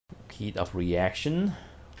heat of reaction.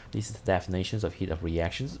 This is the definitions of heat of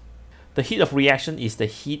reactions. The heat of reaction is the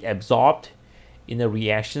heat absorbed in the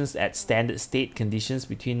reactions at standard state conditions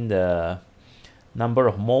between the number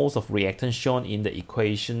of moles of reactant shown in the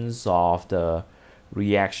equations of the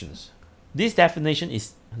reactions. This definition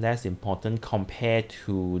is less important compared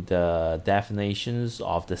to the definitions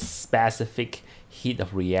of the specific heat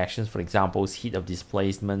of reactions. For example, heat of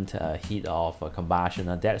displacement, heat of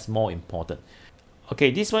combustion. That's more important. Okay,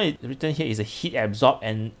 this one is written here is a heat absorbed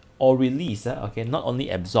and or release. Okay, not only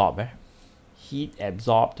absorb. Heat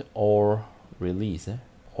absorbed or release.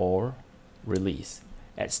 Or release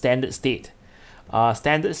at standard state.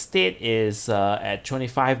 Standard state is at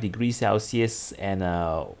 25 degrees Celsius and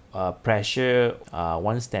pressure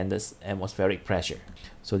 1 standard atmospheric pressure.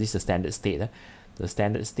 So this is the standard state. The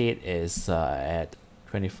standard state is at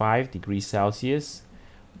 25 degrees Celsius,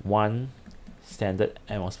 1 standard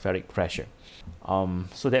atmospheric pressure.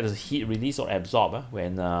 So that is heat release or absorb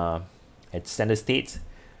when at standard state,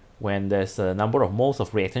 when there's a number of moles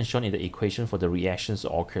of reactant shown in the equation for the reactions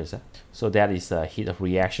occurs. So that is heat of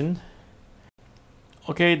reaction.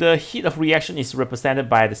 Okay, the heat of reaction is represented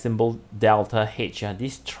by the symbol delta H.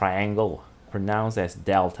 This triangle pronounced as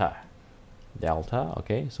delta. Delta,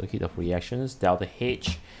 okay, so heat of reactions, delta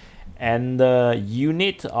H. And the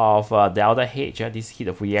unit of delta H, this heat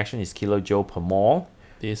of reaction is kilojoule per mole.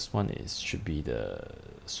 This one should be the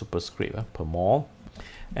superscript per mole.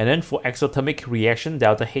 And then for exothermic reaction,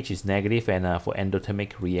 delta H is negative, and for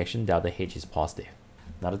endothermic reaction, delta H is positive.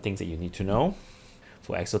 Another things that you need to know.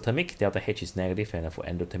 For exothermic, delta H is negative, and for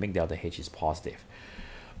endothermic, delta H is positive.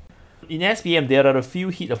 In SPM, there are a few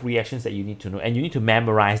heat of reactions that you need to know, and you need to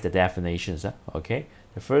memorize the definitions. Okay,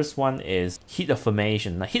 the first one is heat of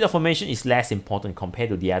formation. Now, heat of formation is less important compared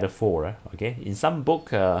to the other four. Okay, in some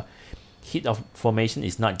book, heat of formation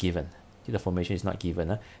is not given. Heat of formation is not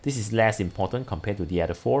given. This is less important compared to the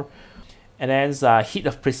other four. And then heat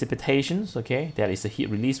of precipitation. Okay, that is a heat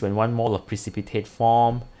release when 1 mole of precipitate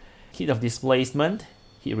form. Heat of displacement,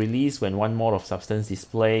 heat release when 1 mole of substance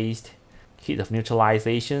displaced. Heat of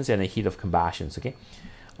neutralizations and a heat of combustions. Okay,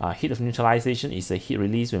 heat of neutralization is a heat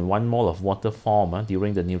release when 1 mole of water form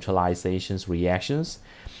during the neutralizations reactions.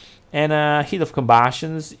 And heat of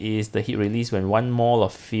combustions is the heat release when 1 mole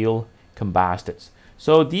of fuel combusted.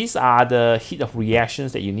 So these are the heat of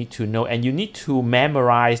reactions that you need to know, and you need to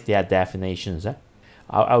memorize their definitions.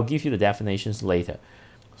 I'll give you the definitions later.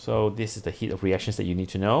 So this is the heat of reactions that you need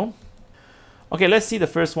to know. Okay, let's see the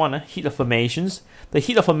first one, heat of formations. The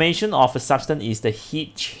heat of formation of a substance is the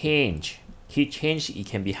heat change. Heat change, it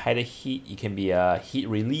can be either heat, it can be a heat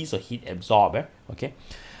release or heat absorb. Okay,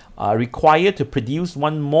 required to produce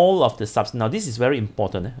 1 mole of the substance. Now this is very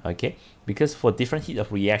important. Okay, because for different heat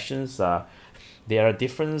of reactions, there are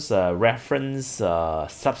different reference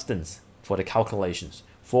substance for the calculations.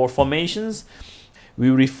 For formations, we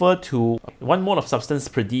refer to 1 mole of substance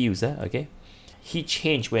produced. Okay, heat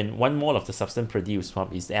change when 1 mole of the substance produced from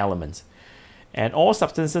its elements. And all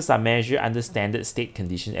substances are measured under standard state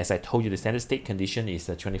condition. As I told you, the standard state condition is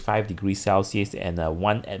 25 degrees Celsius and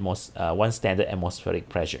 1 standard atmospheric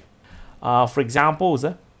pressure. For examples,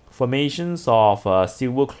 formations of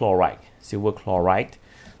silver chloride. Silver chloride.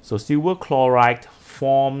 So silver chloride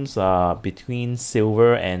forms between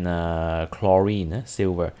silver and chlorine.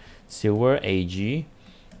 Silver Ag,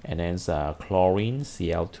 and then chlorine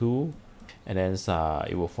Cl2, and then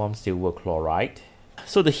it will form silver chloride.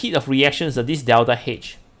 So the heat of reactions of this delta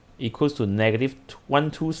H equals to negative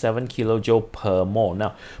 127 kilojoule per mole.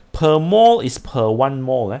 Now, per mole is per 1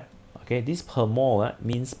 mole. Okay, this per mole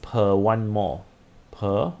means per 1 mole.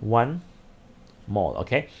 Per 1 mole.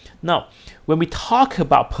 Okay. Now, when we talk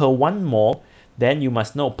about per 1 mole, then you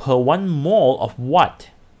must know per 1 mole of what?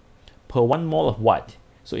 Per 1 mole of what?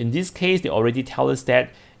 So in this case, they already tell us that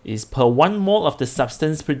is per 1 mole of the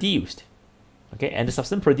substance produced. Okay, and the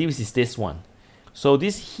substance produced is this one. So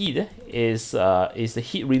this heat is the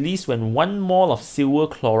heat released when 1 mole of silver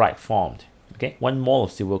chloride formed. Okay, 1 mole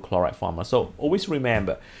of silver chloride formed. So always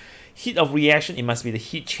remember, heat of reaction, it must be the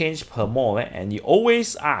heat change per mole. And you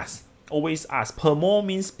always ask per mole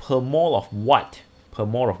means per mole of what? Per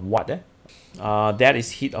mole of what? That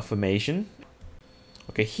is heat of formation.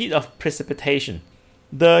 Okay, heat of precipitation.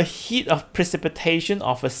 The heat of precipitation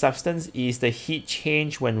of a substance is the heat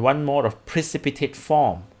change when 1 mole of precipitate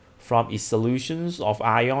form from its solutions of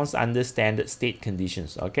ions under standard state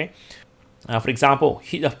conditions. Okay. For example,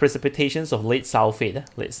 heat of precipitations of lead sulfate.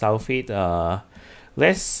 Lead sulfate.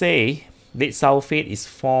 Let's say lead sulfate is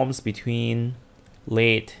forms between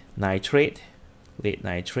lead nitrate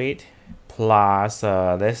plus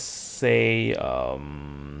let's say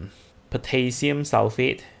potassium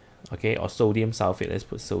sulfate. okay, or sodium sulfate. Let's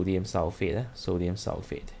put sodium sulfate. Sodium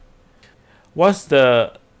sulfate. What's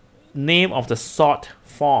the name of the salt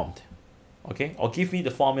formed? Okay, or give me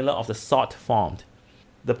the formula of the salt formed.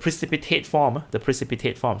 The precipitate form,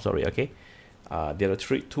 sorry, okay. There are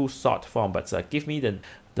two salt form, but give me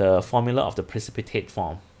the formula of the precipitate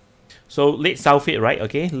form. So lead sulfate, right?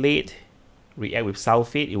 Okay, lead react with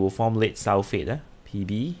sulfate, it will form lead sulfate,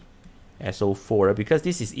 PbSO4, because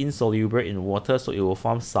this is insoluble in water, so it will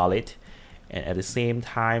form solid, and at the same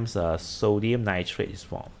time, sodium nitrate is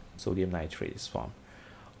formed.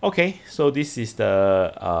 Okay, so this is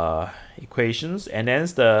the equations, and then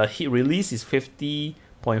the heat release is 50.4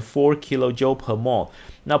 kilojoule per mole.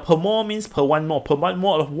 Now per mole means per 1 mole. Per 1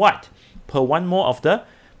 mole of what? Per 1 mole of the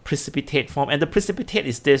precipitate form, and the precipitate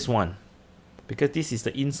is this one, because this is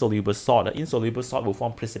the insoluble salt. The insoluble salt will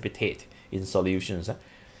form precipitate in solutions.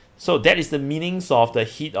 So that is the meanings of the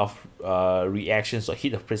heat of reactions or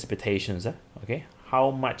heat of precipitations. Okay, how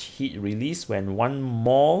much heat released when 1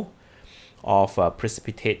 mole of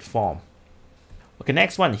precipitate form. Okay,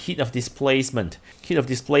 next one, heat of displacement. Heat of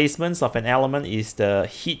displacement of an element is the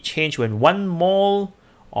heat change when 1 mole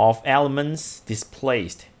of elements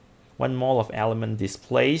displaced. 1 mole of element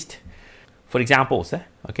displaced. For examples,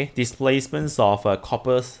 okay, displacements of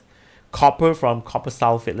copper from copper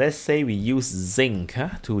sulfate. Let's say we use zinc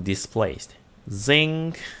to displace.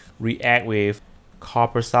 Zinc react with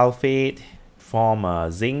copper sulfate, form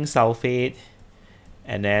zinc sulfate,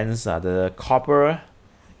 and then the copper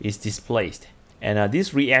is displaced. And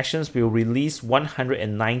these reactions will release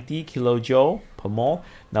 190 kilojoule per mole.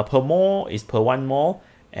 Now per mole is per 1 mole,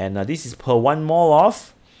 and this is per 1 mole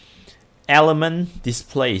of element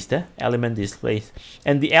displaced.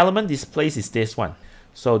 And the element displaced is this one.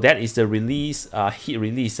 So that is the release, heat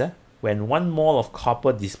release when 1 mole of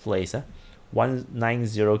copper displaced,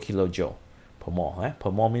 190 kilojoule per mole. Per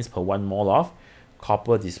mole means per 1 mole of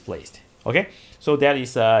copper displaced. Okay, so that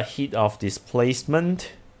is heat of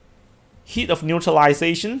displacement. Heat of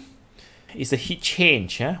neutralization is a heat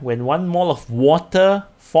change when 1 mole of water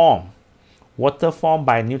formed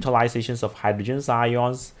by neutralizations of hydrogen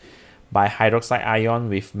ions by hydroxide ion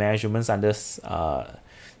with measurements under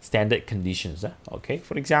standard conditions. Okay,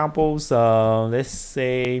 for example, let's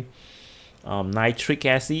say nitric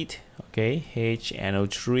acid, okay,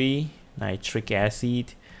 HNO3, nitric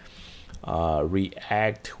acid,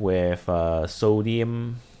 react with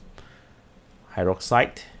sodium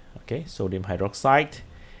hydroxide. Okay, sodium hydroxide.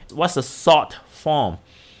 What's the salt form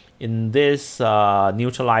in this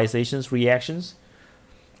neutralizations reactions?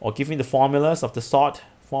 Or give me the formulas of the salt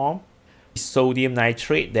form. Sodium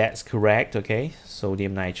nitrate, that's correct. Okay,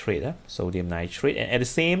 sodium nitrate, and at the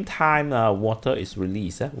same time water is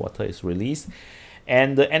released.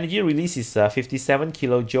 And the energy release is 57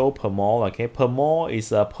 kilojoule per mole. Okay, per mole is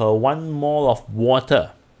per 1 mole of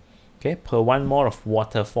water. Okay, per 1 mole of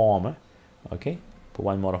water form. Okay, per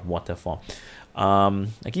 1 mole of water form. I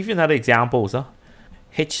give you another example.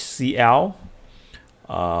 HCl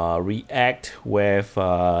react with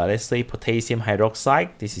let's say potassium hydroxide.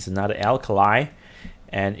 This is another alkali,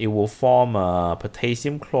 and it will form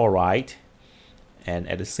potassium chloride, and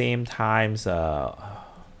at the same time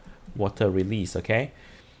water release. Okay,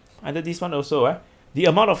 under this one also the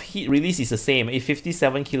amount of heat release is the same. It's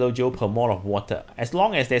 57 kilojoule per mole of water. As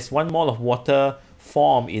long as there's 1 mole of water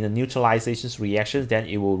form in a neutralization reaction, then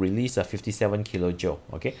it will release a 57 kilojoule.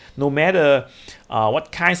 Okay, no matter what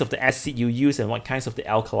kinds of the acid you use and what kinds of the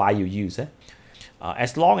alkali you use,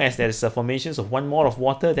 as long as there is a formations of 1 mole of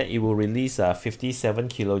water, then it will release 57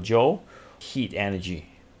 kilojoule heat energy.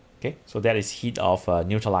 Okay, so that is heat of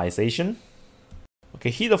neutralization.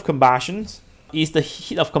 Okay, heat of combustion is the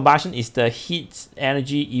heat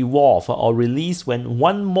energy evolved or released when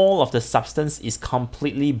 1 mole of the substance is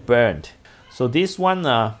completely burned. So this one,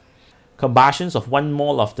 combustions of 1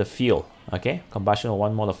 mole of the fuel. Okay, combustion of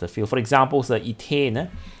 1 mole of the fuel. For example, ethane.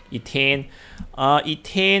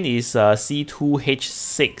 Ethane is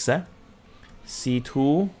C2H6.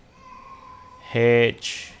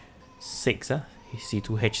 C2H6.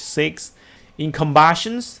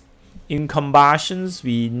 In combustions,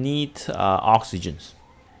 we need oxygens.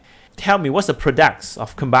 Tell me, what's the products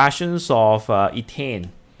of combustions of ethane?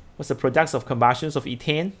 What's the products of combustions of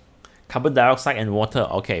ethane? Carbon dioxide and water.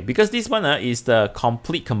 Okay, because this one is the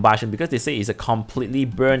complete combustion, because they say it's a completely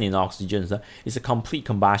burn in oxygens. It's a complete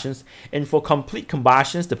combustions, and for complete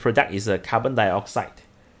combustions, the product is carbon dioxide.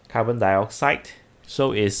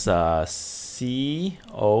 So it's CO2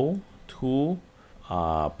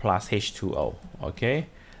 plus H2O. Okay,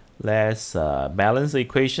 let's balance the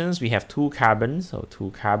equations. We have 2 carbons,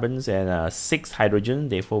 and 6 hydrogen.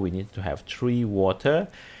 Therefore, we need to have 3 water.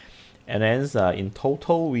 And then in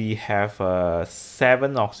total we have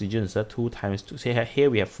 7 oxygens. 2 times 2. Say here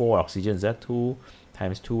we have 4 oxygens. 2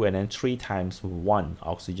 times 2, and then 3 times 1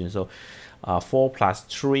 oxygen. So 4 plus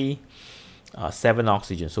 3, 7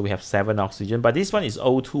 oxygen. So we have 7 oxygen. But this one is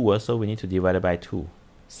O2, so we need to divide it by 2.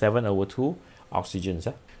 7 over 2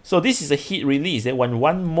 oxygens. So this is a heat release. When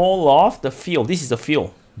 1 mole of the fuel, this is a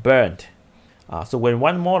fuel, burned. So when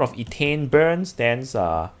 1 mole of ethane burns, then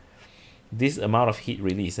this amount of heat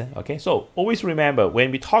release. Okay, so always remember,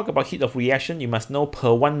 when we talk about heat of reaction, you must know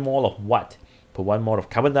per 1 mole of what? Per 1 mole of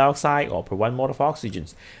carbon dioxide or per 1 mole of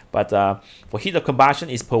oxygens. But for heat of combustion,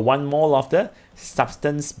 is per 1 mole of the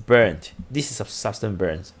substance burned. This is a substance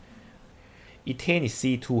burns. Ethane is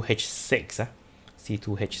C2H6.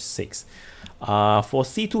 C2H6. For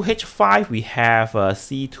C2H5, we have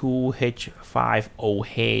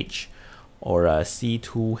C2H5OH or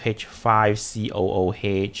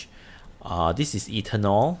C2H5COOH. This is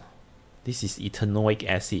ethanol. This is ethanoic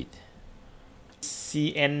acid.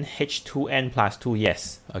 CnH2n plus 2,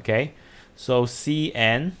 yes. Okay, so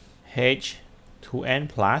CnH2n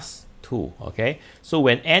plus 2. Okay, so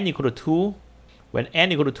when n equal to 2, when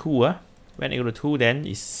n equal to 2, then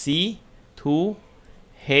is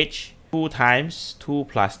C2H 2 times 2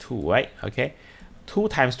 plus 2, right? Okay, 2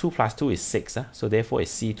 times 2 plus 2 is 6. So therefore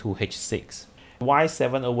it's C2H6. Why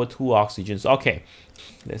 7 over 2 oxygens? Okay,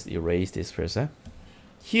 let's erase this first.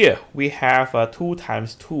 Here we have 2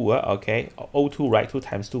 times 2, okay, O2, right? 2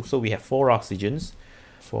 times 2, so we have 4 oxygens.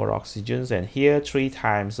 4 oxygens, and here 3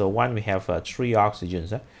 times 1, we have 3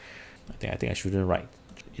 oxygens. I think I shouldn't write.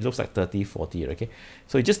 It looks like 30, 40, okay?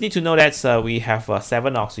 So you just need to know that we have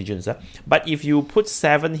 7 oxygens. But if you put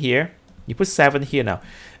 7 here, you put 7 here now.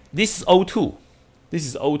 This is O2. This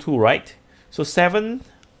is O2, right? So 7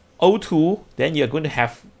 O2, then you're going to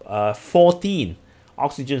have 14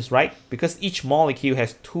 oxygens, right? Because each molecule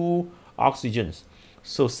has 2 oxygens.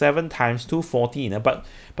 So 7 times 2, 14. But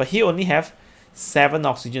here only have 7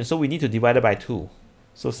 oxygens, so we need to divide it by 2.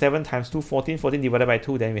 So 7 times 2, 14. 14 divided by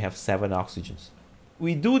 2, then we have 7 oxygens.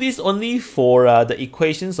 We do this only for the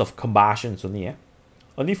equations of combustions only.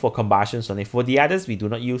 Only for combustions only. For the others, we do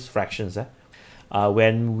not use fractions.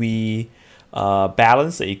 When we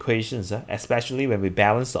balance the equations, especially when we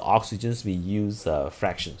balance the oxygens, we use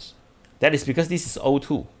fractions. That is because this is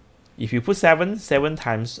O2. If you put 7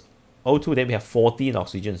 times O2, then we have 14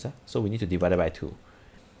 oxygens. So we need to divide it by 2.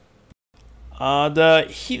 The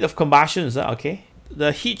heat of combustions, okay.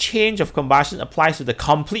 The heat change of combustion applies to the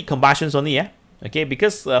complete combustions only, okay.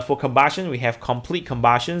 Because for combustion, we have complete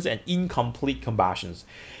combustions and incomplete combustions.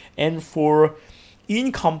 And for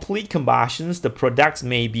incomplete combustions, the products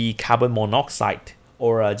may be carbon monoxide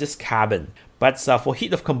or just carbon. But for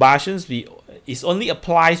heat of combustions, it only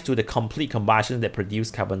applies to the complete combustion that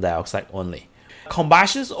produce carbon dioxide only.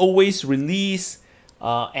 Combustions always release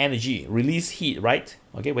energy, release heat, right?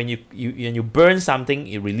 Okay, when you burn something,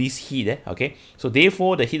 it releases heat. Okay, so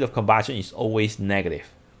therefore the heat of combustion is always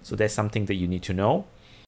negative. So that's something that you need to know.